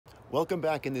Welcome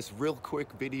back. In this real quick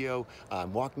video,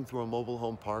 I'm walking through a mobile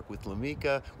home park with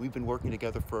Lamika. We've been working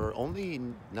together for only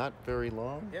not very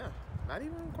long. Yeah, not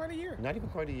even quite a year. Not even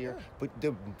quite a year. Yeah. But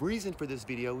the reason for this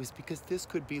video is because this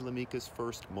could be Lamika's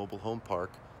first mobile home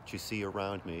park that you see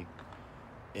around me.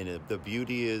 And the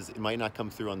beauty is, it might not come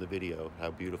through on the video,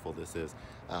 how beautiful this is.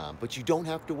 But you don't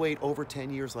have to wait over 10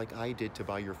 years like I did to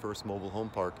buy your first mobile home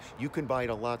park. You can buy it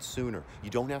a lot sooner. You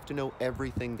don't have to know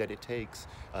everything that it takes.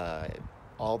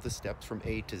 All the steps from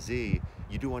A to Z.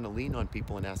 You do want to lean on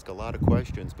people and ask a lot of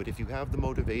questions, but if you have the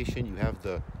motivation, you have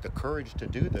the courage to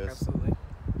do this, Absolutely.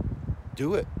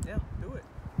 do it. Yeah, do it.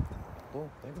 Cool.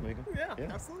 Thanks, Megan. Yeah,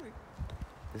 absolutely.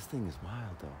 This thing is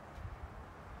wild, though.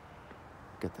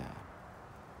 Look at that.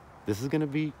 This is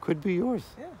could be yours.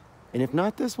 Yeah, And if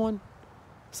not this one,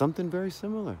 something very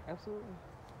similar. absolutely.